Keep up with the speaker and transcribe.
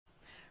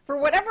For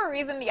whatever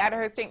reason, the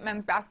Idaho State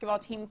men's basketball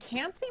team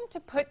can't seem to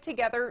put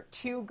together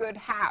two good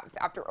halves.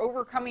 After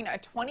overcoming a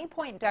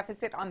 20-point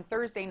deficit on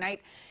Thursday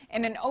night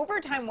in an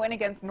overtime win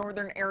against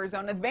Northern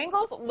Arizona, the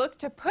Bengals look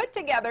to put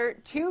together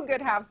two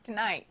good halves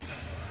tonight.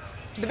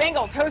 The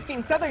Bengals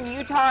hosting Southern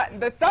Utah.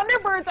 The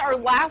Thunderbirds are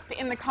last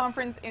in the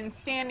conference in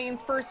standings.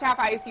 First half,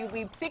 ISU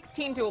leads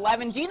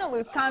 16-11. Gino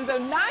Luscanzo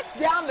knocks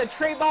down the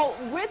tray ball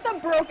with a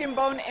broken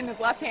bone in his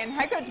left hand.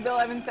 Head coach Bill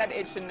Evans said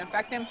it shouldn't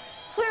affect him.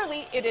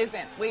 Clearly, it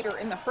isn't. Later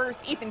in the first,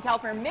 Ethan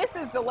Telfair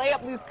misses the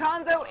layup.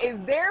 Luscanzo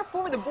is there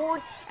for the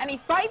board, and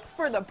he fights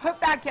for the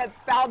putback, gets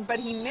fouled, but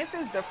he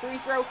misses the free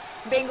throw.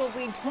 Bengals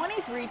lead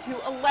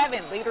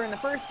 23-11. Later in the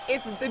first,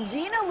 it's the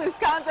Gino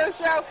Luscanzo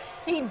show.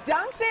 He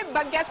dunks it,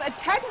 but gets a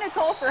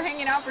technical for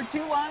hanging out for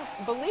too long.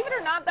 Believe it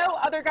or not, though,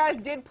 other guys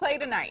did play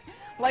tonight,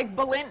 like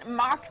Balint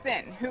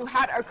Moxon, who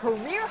had a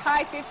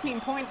career-high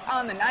 15 points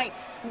on the night.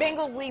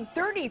 Bengals lead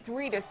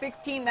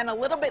 33-16. Then a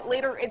little bit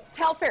later, it's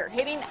Telfair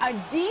hitting a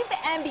deep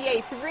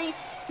NBA three.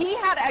 He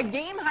had a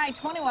game-high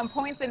 21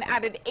 points and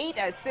added 8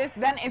 assists.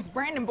 Then it's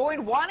Brandon Boyd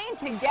wanting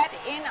to get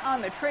in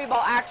on the tray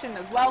ball action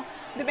as well.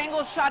 The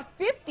Bengals shot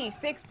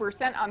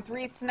 56% on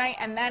threes tonight,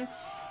 and then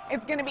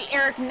it's going to be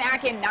Eric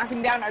Nacken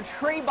knocking down a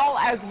tray ball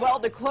as well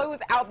to close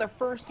out the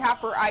first half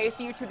for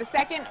ISU. To the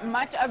second,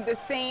 much of the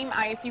same.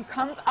 ISU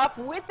comes up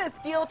with the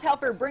steal.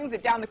 Telfair brings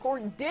it down the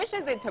court,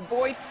 dishes it to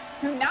Boyd,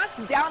 who knocks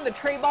down the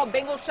tray ball.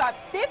 Bengals shot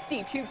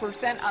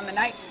 52% on the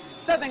night.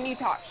 Southern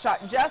Utah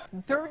shot just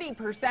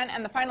 30%,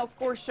 and the final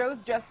score shows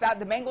just that.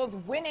 The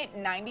Bengals win it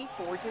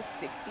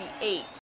 94-68.